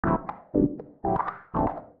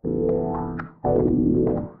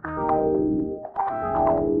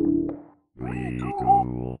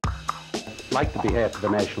Like to be half of the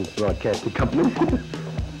National Broadcasting Company.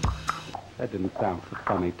 That didn't sound so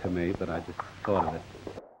funny to me, but I just thought of it.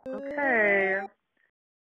 Okay.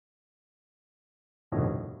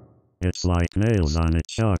 It's like nails on a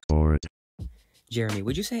chalkboard. Jeremy,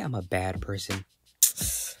 would you say I'm a bad person?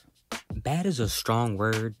 Bad is a strong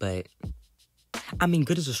word, but I mean,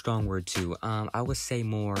 good is a strong word too. I would say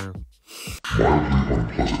more.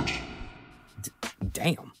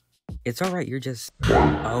 Damn. It's alright, you're just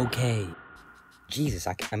okay. Jesus,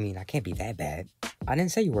 I mean, I can't be that bad. I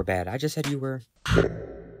didn't say you were bad, I just said you were...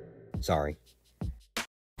 Sorry.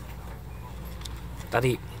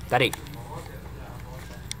 Daddy.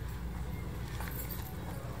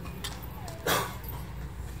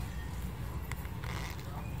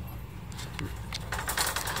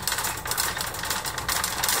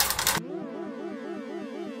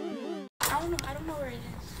 I don't know where it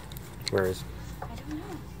is. Where is? I don't know.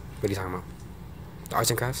 What are you talking about? The arts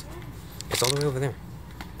and crafts? It's all the way over there.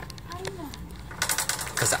 How do you know?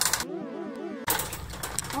 Cause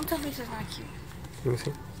Don't tell me this is not cute. let me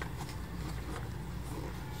see.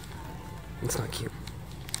 It's not cute.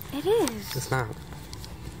 It is. It's not.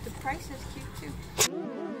 The price is cute too.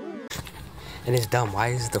 And it's dumb. Why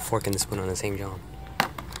is the fork and the spoon on the same joint?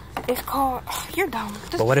 It's called... You're dumb.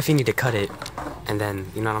 But what if you need to cut it, and then,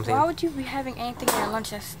 you know what I'm saying? Why would you be having anything in your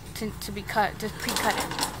lunch that's to be cut? Just pre-cut it.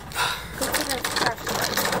 Go to the craft store.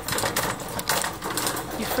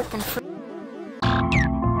 You freaking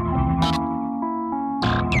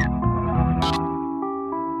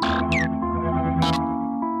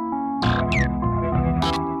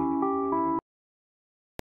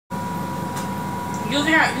Use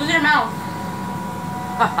your mouth.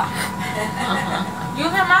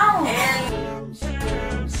 Use your mouth.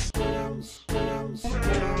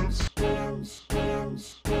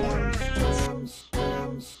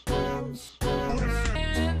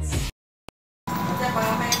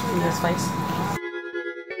 This face.